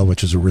shares as well,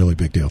 which is a really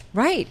big deal.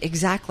 Right,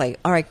 exactly.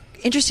 All right.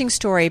 Interesting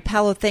story.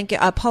 Paula, thank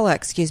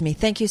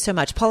you so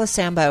much. Paula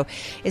Sambo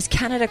is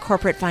Canada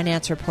corporate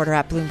finance reporter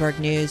at Bloomberg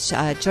News,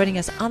 joining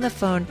us on the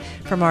phone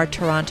from our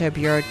Toronto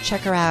bureau.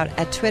 Check her out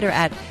at Twitter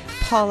at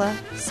Paula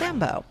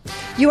Sambo.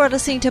 You are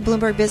listening to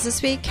Bloomberg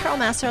Business Week. Carol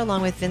Massar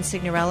along with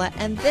Vincent Cignarella,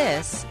 and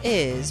this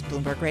is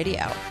Bloomberg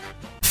Radio.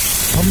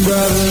 I'm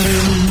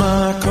driving in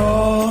my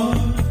car.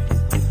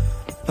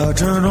 I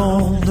turn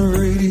on the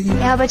radio.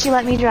 Yeah, how about you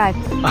let me drive?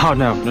 Oh,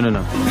 no.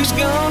 Who's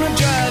gonna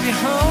drive you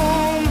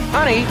home?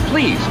 Honey,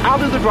 please, I'll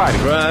do the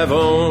driving. Drive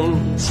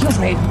on. Excuse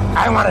me,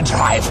 I want to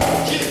drive.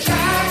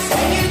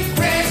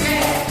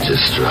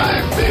 Just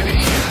drive, baby.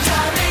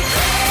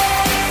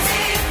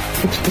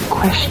 It's the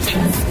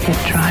question that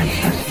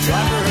drives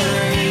us.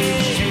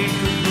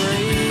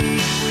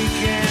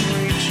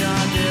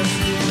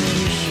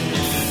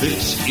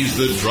 This is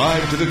the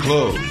drive to the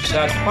close.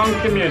 That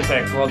funky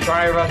music will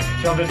drive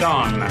us till the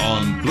dawn.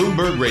 On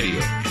Bloomberg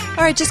Radio.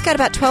 All right, just got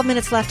about 12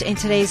 minutes left in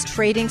today's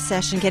trading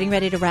session, getting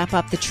ready to wrap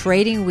up the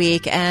trading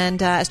week.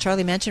 And as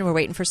Charlie mentioned, we're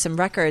waiting for some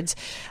records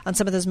on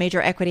some of those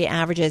major equity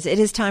averages. It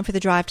is time for the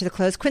drive to the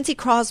close. Quincy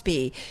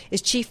Krosby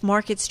is Chief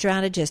Market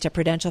Strategist at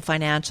Prudential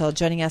Financial,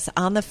 joining us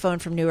on the phone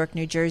from Newark,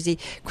 New Jersey.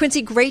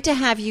 Quincy, great to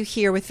have you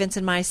here with Vince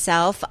and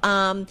myself.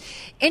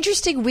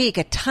 Interesting week,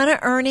 a ton of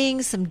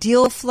earnings, some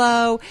deal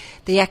flow,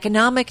 the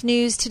economic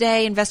news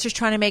today, investors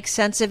trying to make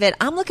sense of it.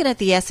 I'm looking at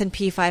the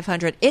S&P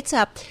 500. It's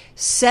up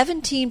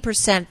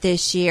 17%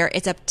 this year.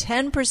 It's up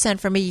 10%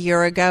 from a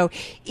year ago,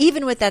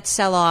 even with that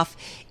sell-off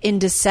in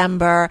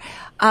December.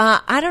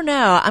 I don't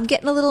know. I'm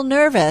getting a little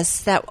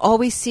nervous that all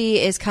we see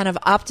is kind of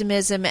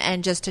optimism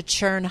and just a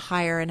churn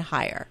higher and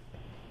higher.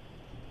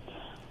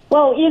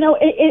 Well,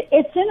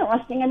 it's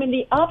interesting. I mean,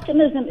 the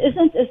optimism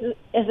isn't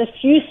as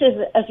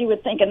effusive as you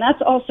would think, and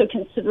that's also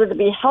considered to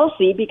be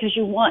healthy because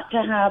you want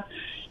to have,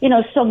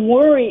 some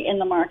worry in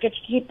the market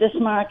to keep this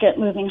market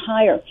moving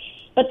higher.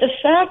 But the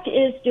fact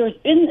is there's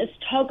been this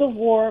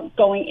tug-of-war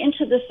going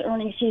into this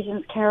earnings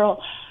season,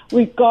 Carol,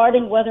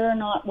 regarding whether or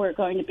not we're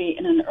going to be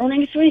in an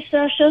earnings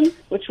recession,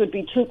 which would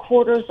be 2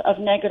 quarters of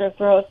negative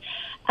growth,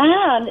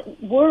 and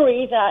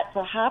worry that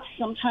perhaps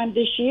sometime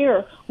this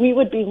year we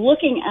would be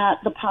looking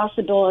at the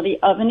possibility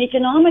of an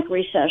economic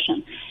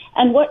recession.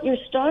 And what you're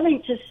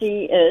starting to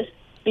see is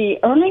the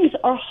earnings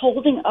are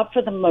holding up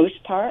for the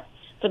most part,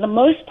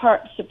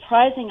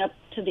 surprising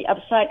to the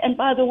upside. And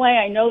by the way,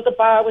 I know the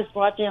bar was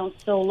brought down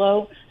so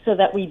low so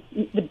that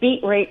the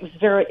beat rate is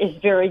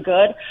very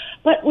good.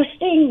 But we're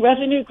seeing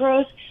revenue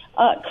growth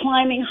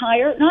climbing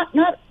higher,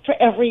 not for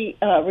every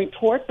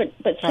report, but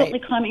certainly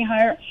climbing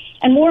higher.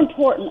 And more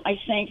important, I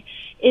think,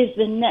 is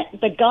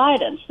the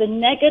guidance. The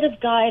negative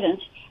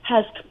guidance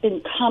has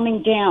been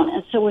coming down,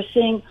 and so we're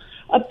seeing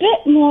a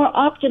bit more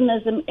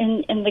optimism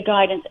in the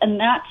guidance, and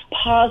that's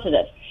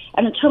positive.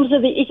 And in terms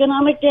of the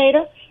economic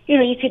data,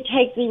 you could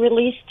take the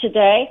release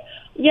today.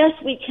 Yes,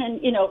 we can,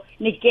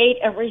 negate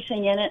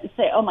everything in it and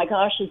say, oh my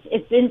gosh,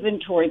 it's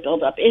inventory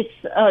buildup, it's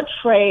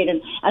trade,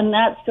 and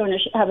that's going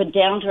to have a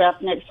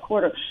downdraft next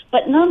quarter.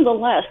 But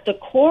nonetheless, the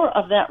core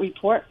of that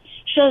report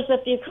shows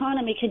that the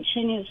economy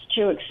continues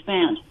to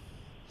expand.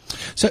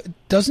 So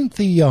doesn't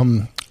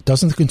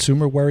the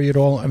consumer worry at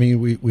all? I mean,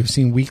 we've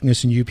seen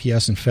weakness in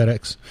UPS and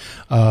FedEx,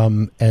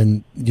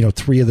 and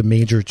three of the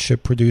major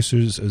chip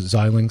producers,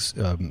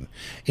 Xilinx,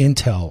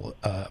 Intel,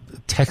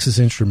 Texas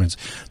Instruments,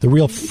 the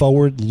real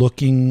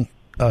forward-looking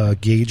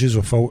gauges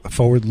or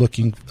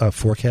forward-looking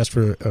forecast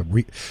for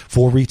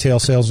retail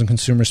sales and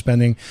consumer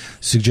spending,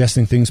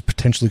 suggesting things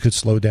potentially could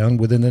slow down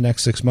within the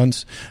next 6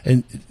 months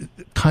and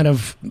kind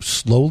of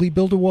slowly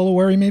build a wall of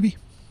worry, maybe?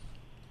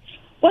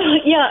 Well,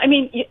 yeah, I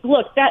mean,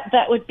 look,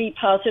 that would be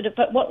positive.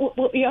 But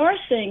what we are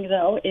seeing,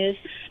 though, is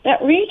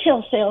that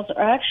retail sales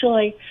are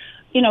actually,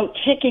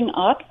 ticking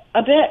up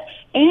a bit,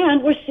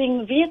 and we're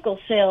seeing vehicle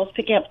sales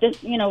pick up.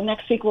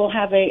 Next week we'll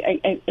have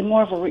a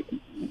more of a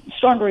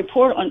stronger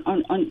report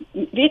on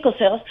vehicle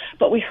sales.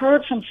 But we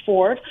heard from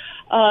Ford;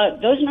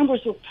 those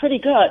numbers were pretty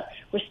good.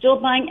 We're still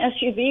buying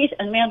SUVs,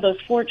 and man,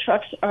 those Ford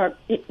trucks are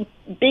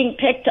being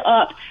picked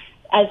up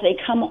as they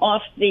come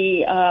off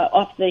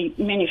the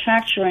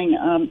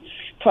manufacturing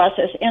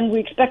process, and we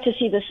expect to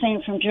see the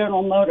same from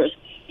General Motors.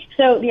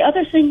 So the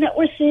other thing that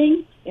we're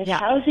seeing is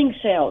housing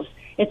sales.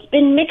 It's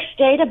been mixed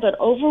data, but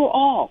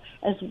overall,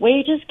 as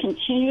wages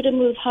continue to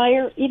move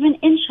higher, even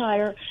inch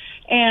higher,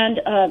 and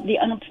the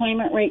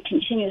unemployment rate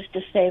continues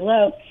to stay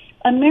low,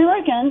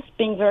 Americans,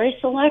 being very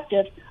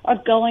selective, are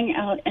going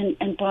out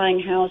and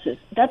buying houses.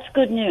 That's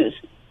good news.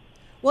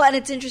 Well, and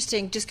it's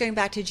interesting, just going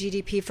back to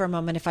GDP for a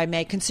moment, if I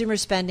may, consumer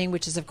spending,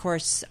 which is, of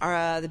course,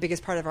 the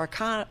biggest part of our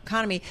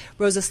economy,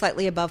 rose a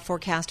slightly above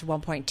forecast of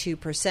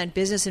 1.2%.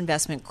 Business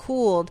investment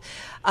cooled.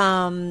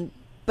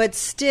 But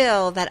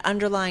still, that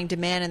underlying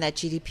demand in that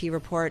GDP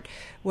report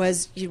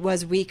was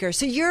weaker.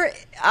 So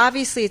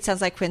obviously, it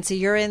sounds like, Quincy,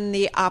 you're in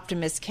the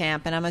optimist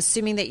camp, and I'm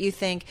assuming that you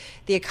think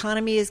the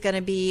economy is going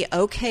to be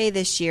okay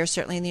this year,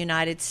 certainly in the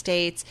United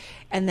States,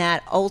 and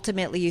that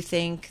ultimately you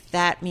think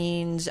that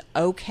means an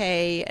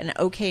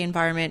okay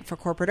environment for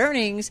corporate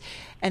earnings,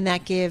 and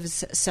that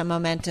gives some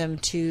momentum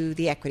to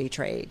the equity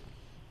trade.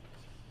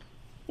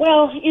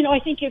 Well, I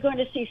think you're going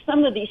to see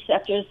some of these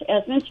sectors,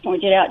 as Vince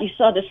pointed out. You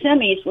saw the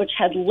semis, which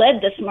had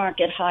led this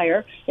market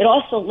higher. It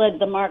also led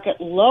the market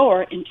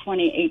lower in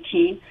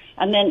 2018.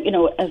 And then,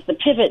 as the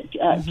pivot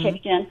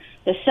kicked in,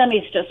 the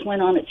semis just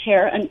went on a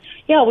tear. And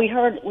yeah, we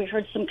heard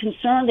some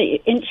concern. The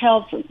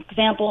Intel, for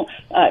example,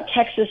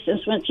 Texas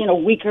Instruments,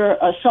 weaker,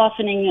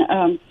 softening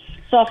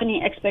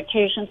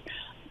expectations.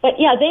 But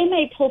yeah, they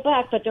may pull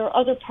back, but there are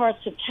other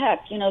parts of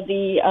tech,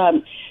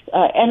 the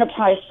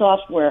enterprise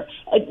software.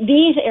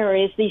 These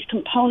areas, these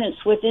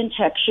components within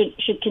tech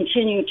should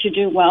continue to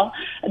do well.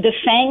 The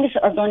FANGs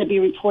are going to be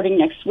reporting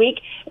next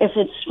week. If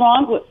it's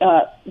strong,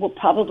 we'll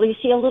probably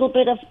see a little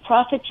bit of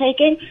profit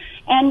taking,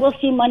 and we'll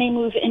see money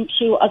move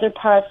into other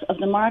parts of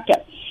the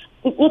market.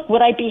 Look,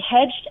 would I be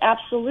hedged?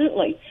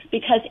 Absolutely,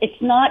 because it's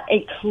not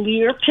a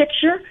clear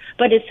picture,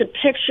 but it's a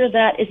picture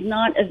that is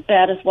not as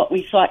bad as what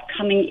we thought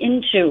coming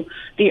into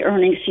the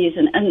earnings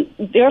season. And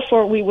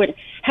therefore, we would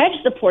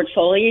hedge the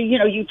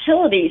portfolio.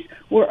 Utilities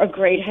were a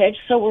great hedge,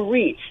 so were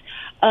REITs.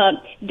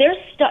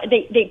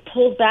 They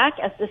pulled back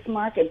as this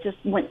market just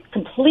went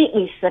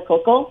completely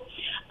cyclical.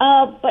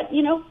 But,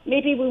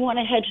 maybe we want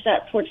to hedge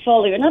that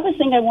portfolio. Another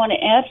thing I want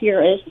to add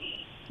here is,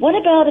 what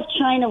about if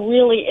China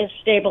really is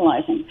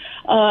stabilizing?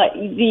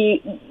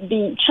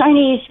 The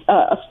Chinese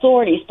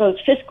authorities, both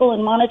fiscal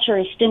and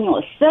monetary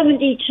stimulus,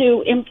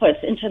 72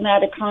 inputs into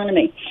that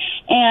economy,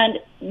 and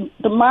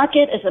the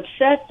market is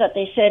upset that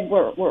they said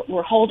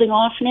we're holding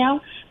off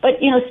now. But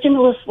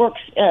stimulus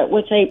works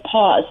with a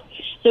pause.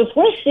 So if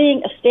we're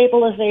seeing a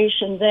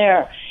stabilization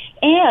there,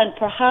 and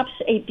perhaps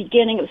a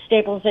beginning of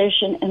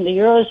stabilization in the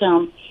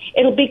Eurozone,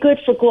 it'll be good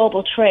for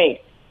global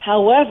trade.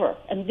 However,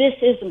 and this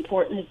is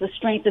important, is the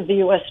strength of the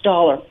U.S.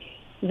 dollar.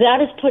 That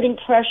is putting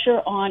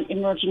pressure on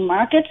emerging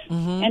markets,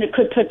 and it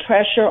could put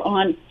pressure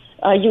on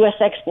U.S.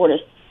 exporters.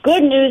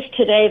 Good news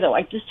today, though,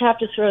 I just have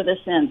to throw this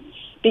in,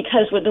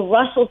 because with the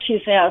Russell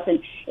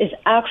 2000 is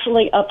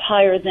actually up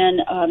higher than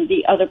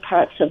the other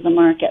parts of the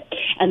market.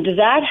 And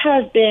that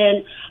has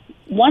been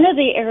one of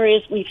the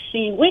areas we've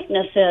seen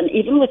weakness in,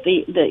 even with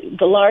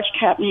the large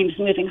cap names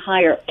moving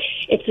higher.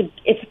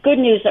 It's good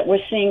news that we're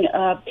seeing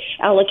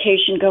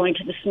allocation going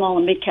to the small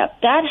and mid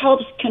cap. That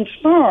helps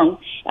confirm,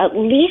 at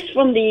least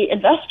from the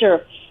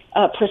investor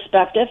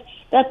perspective,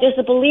 that there's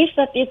a belief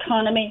that the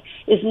economy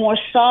is more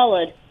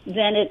solid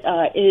then it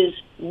is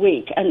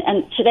weak.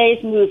 And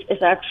today's move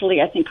is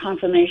actually, I think,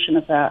 confirmation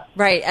of that.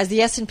 Right. As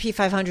the S&P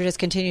 500 has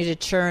continued to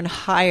churn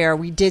higher,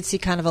 we did see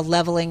kind of a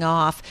leveling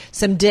off,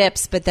 some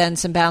dips, but then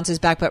some bounces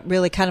back, but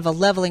really kind of a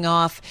leveling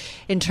off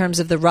in terms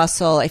of the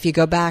Russell. If you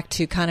go back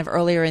to kind of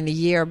earlier in the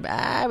year,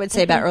 I would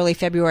say about early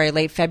February,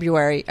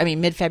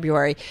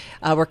 mid-February,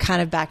 we're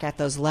kind of back at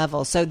those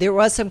levels. So there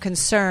was some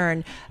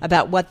concern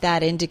about what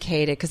that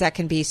indicated, because that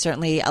can be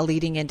certainly a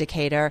leading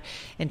indicator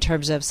in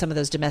terms of some of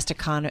those domestic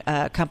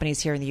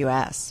companies here in the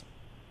U.S.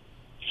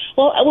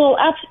 Well,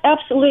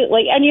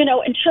 absolutely. And, you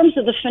know, in terms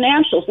of the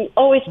financials, we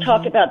always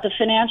talk about the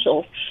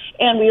financials,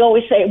 and we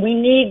always say we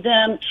need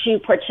them to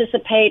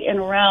participate in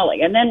a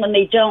rally. And then when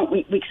they don't,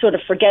 we sort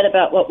of forget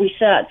about what we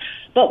said.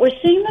 But we're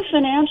seeing the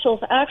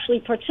financials actually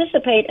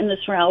participate in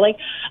this rally.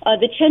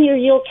 The 10-year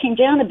yield came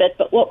down a bit,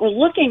 but what we're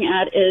looking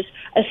at is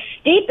a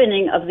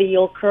steepening of the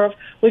yield curve,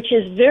 which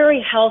is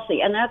very healthy,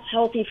 and that's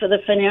healthy for the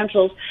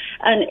financials.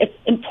 And it's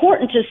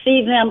important to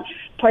see them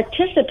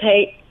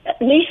participate at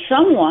least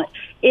somewhat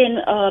in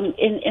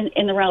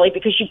the rally,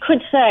 because you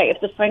could say if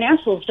the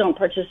financials don't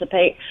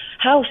participate,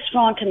 how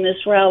strong can this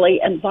rally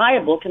and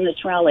viable can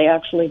this rally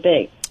actually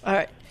be? All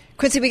right.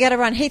 Quincy, we got to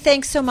run. Hey,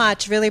 thanks so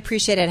much. Really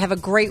appreciate it. Have a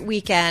great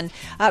weekend.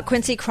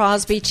 Quincy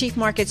Krosby, Chief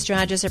Market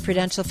Strategist at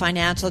Prudential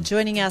Financial,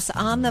 joining us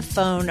on the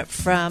phone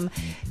from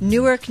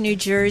Newark, New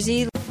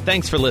Jersey.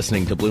 Thanks for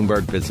listening to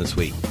Bloomberg Business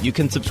Week. You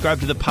can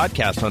subscribe to the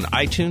podcast on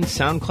iTunes,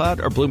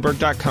 SoundCloud, or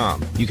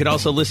Bloomberg.com. You can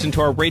also listen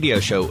to our radio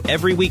show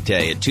every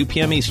weekday at 2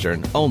 p.m.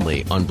 Eastern,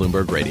 only on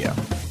Bloomberg Radio.